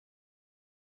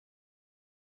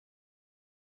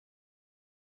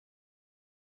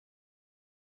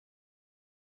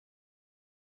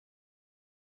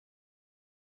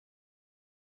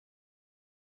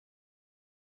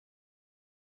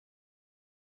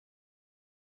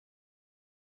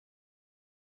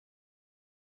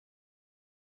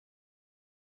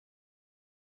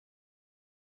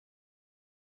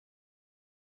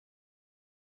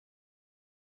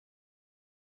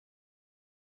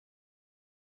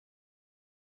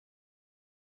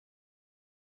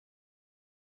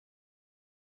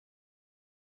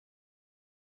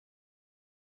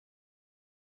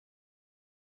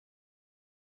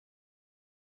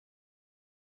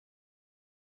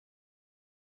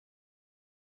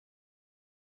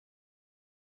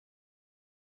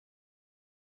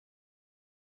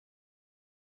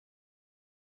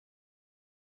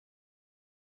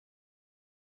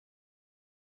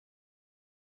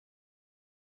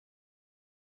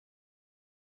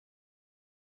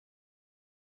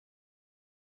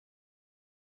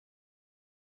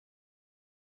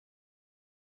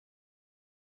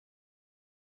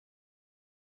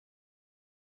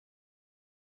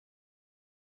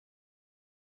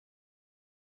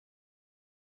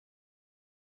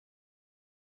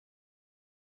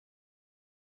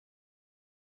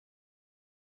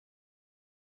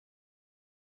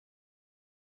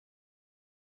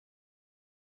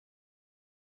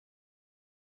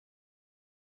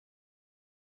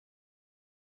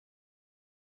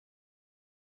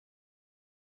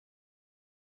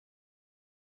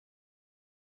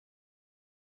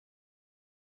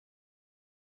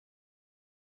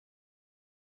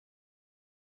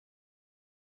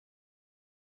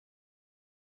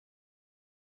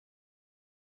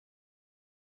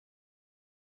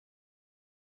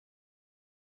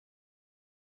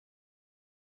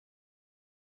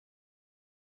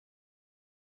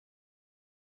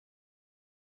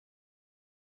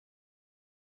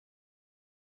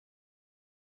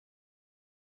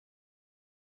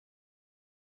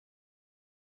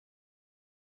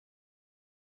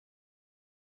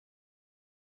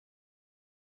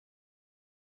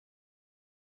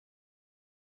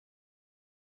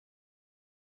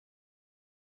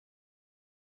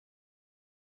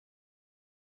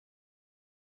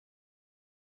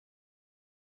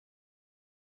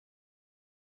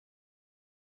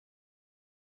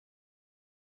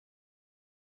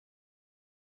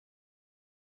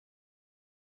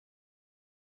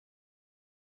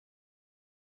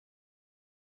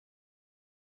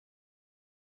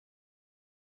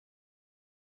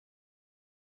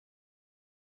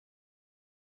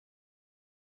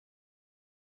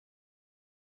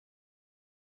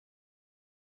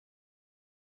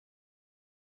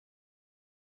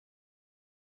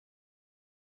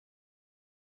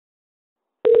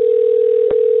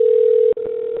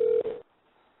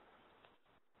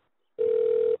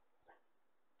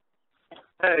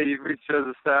Hey, you've reached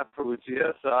the staff for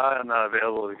Lucida. I'm not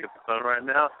available to get the phone right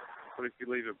now, but if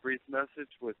you leave a brief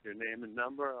message with your name and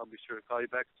number, I'll be sure to call you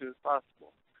back as soon as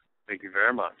possible. Thank you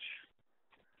very much.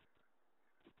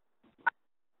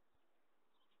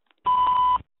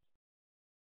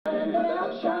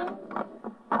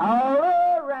 All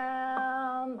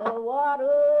around the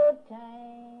water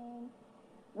tank,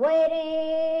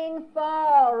 waiting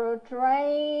for a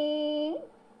train,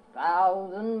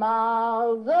 1,000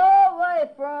 miles away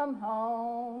from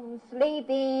home,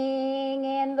 sleeping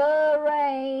in the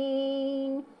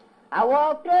rain. I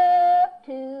walked up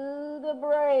to the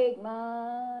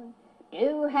brakeman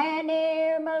to hand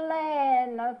him a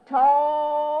land of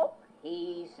talk.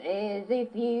 He says,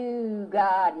 if you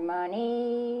got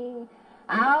money,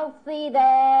 I'll see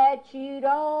that you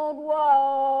don't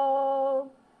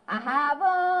walk. I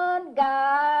haven't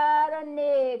got a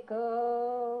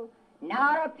nickel,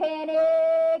 not a penny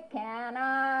can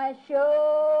I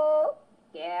show.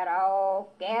 Get off,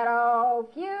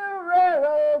 you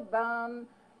railroad bum.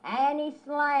 And he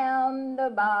slammed the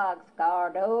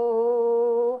boxcar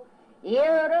door.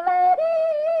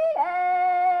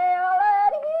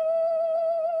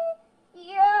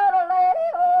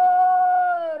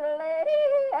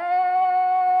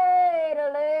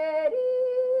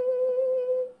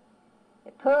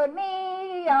 Put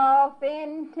me off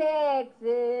in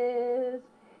Texas,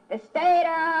 the state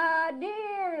I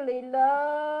dearly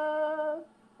love.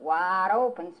 Wide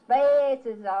open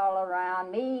spaces all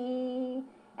around me,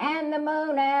 and the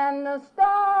moon and the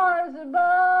stars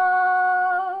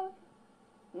above.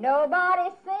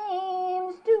 Nobody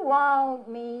seems to want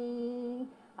me,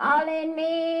 or lend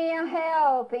me a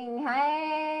helping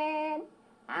hand.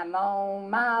 I'm on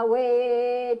my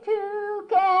way to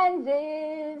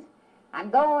Kansas. I'm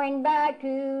going back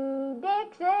to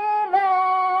Dixieland.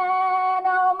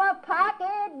 Oh, my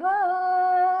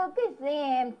pocketbook is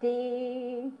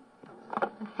empty.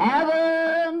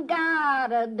 Haven't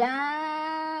got a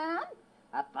dime.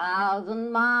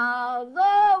 1,000 miles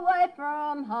away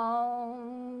from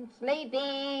home,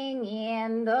 sleeping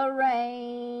in the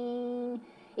rain.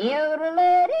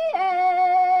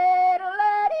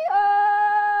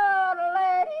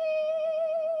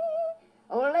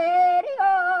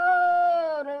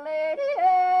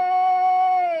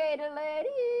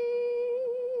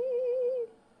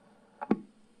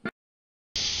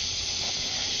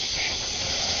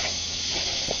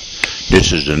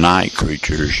 This is the Night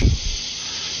Creatures.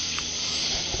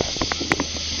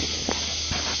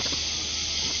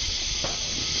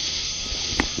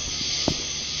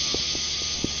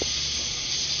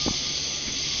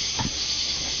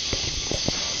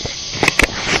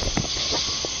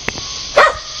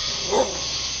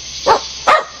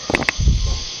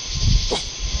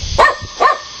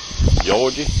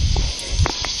 Georgie,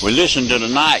 we listen to the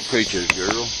Night Creatures,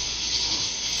 girl.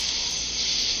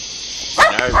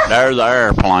 There's the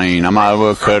airplane. I might as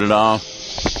well cut it off.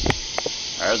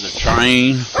 There's the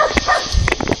train.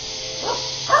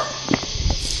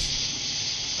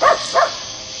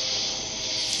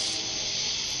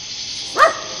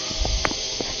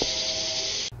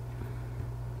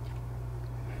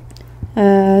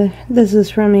 This is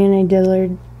from Annie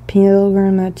Dillard,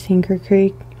 Pilgrim at Tinker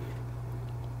Creek.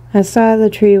 I saw the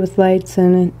tree with lights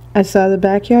in it. I saw the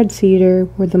backyard cedar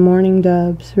where the morning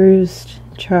doves roost,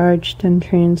 charged and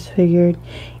transfigured,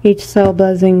 each cell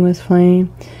buzzing with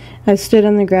flame. I stood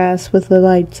on the grass with the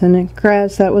lights in it,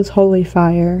 grass that was holy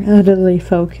fire, utterly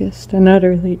focused and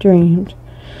utterly dreamed.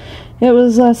 It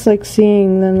was less like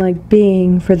seeing than like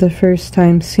being for the first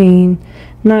time seen,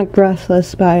 not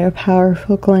breathless by a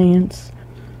powerful glance.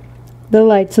 The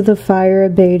lights of the fire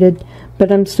abated,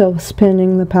 but I'm still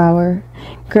spinning the power.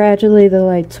 Gradually the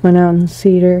lights went out in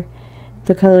cedar.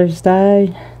 The colors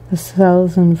died, the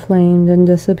cells inflamed and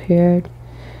disappeared.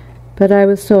 But I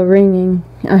was still ringing.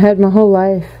 I had my whole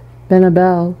life been a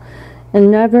bell,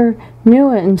 and never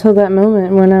knew it until that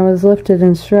moment when I was lifted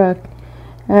and struck.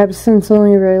 I have since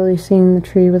only rarely seen the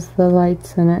tree with the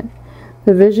lights in it.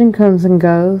 The vision comes and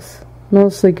goes,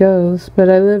 mostly goes, but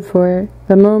I live for it.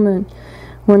 The moment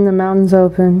when the mountains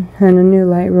open and a new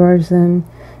light roars in,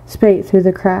 spate through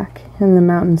the crack, and the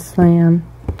mountains slam.